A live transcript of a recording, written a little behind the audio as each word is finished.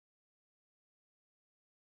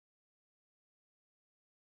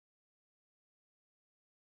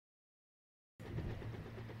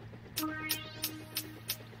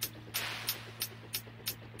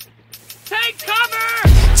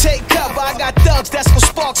thugs that's gon'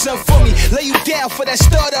 spark something for me. Lay you down for that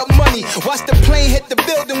startup money. Watch the plane hit the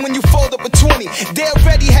building when you fold up a 20. They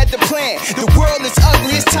already had the plan. The world is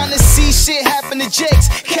ugly, it's time to see shit happen to Jakes.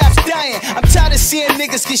 Caps dying. I'm tired of seeing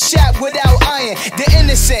niggas get shot without iron. They're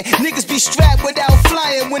innocent. Niggas be strapped without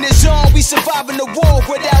flying. When it's on, we surviving the war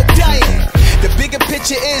without dying. The bigger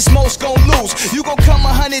picture is most gon' lose. You gon' come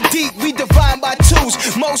 100 deep, we divine by twos.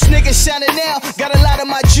 Most niggas shining now, got a lot of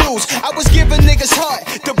my jewels. I was giving niggas heart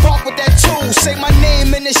to bark with that tool. Say my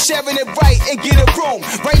name and then sharing it right and get a room.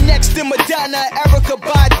 Right next to Madonna, Erica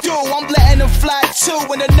Badu. I'm letting them fly too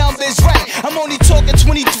when the number's right. I'm only talking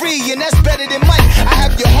 23 and that's better than Mike. I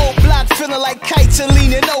have your whole block feeling like kites and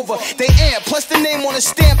leaning over. They amp, plus the name on the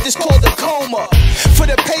stamp is called a coma. For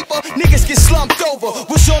the paper, niggas get slumped over.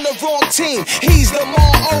 Was on the wrong team, he's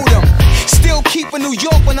Lamar Odom. Still keeping New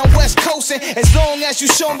York when I'm West Coastin'. As long as you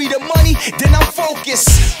show me the money, then I'm focused.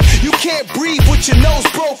 You can't breathe with your nose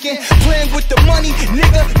broken. Playing with the money,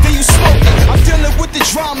 nigga, then you smoking. I'm dealing with the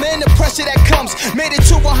drama and the pressure that comes. Made it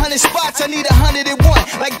to 100 spots, I need 101.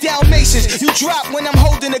 Like Dalmatians, you drop when I'm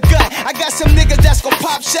holding a gun. I got some niggas that's gon'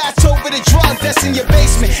 pop shots over the drugs that's in your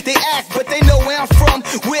basement. They act, but they know where I'm from.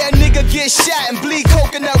 Where a nigga get shot and bleed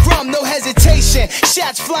coconut rum, no hesitation.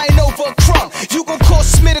 Shots flying over a crumb. You gon' call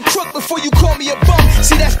Smith a crook before you call me a bum.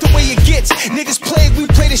 See, that's the way it gets. Niggas play, we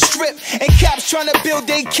play the strip. And cops tryna build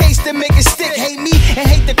their case to make it stick. Hate me and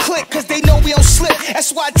hate the clique, cause they know we don't slip.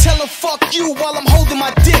 That's why I tell them fuck you while I'm holding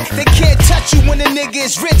my dick. They can't touch you when a nigga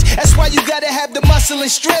is rich. That's why you gotta have the muscle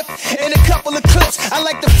and strip. In a couple of clips, I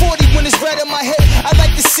like the 40 when it's right on my hip. I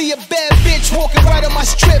like to see a bad bitch walking right on my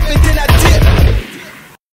strip and then I dip.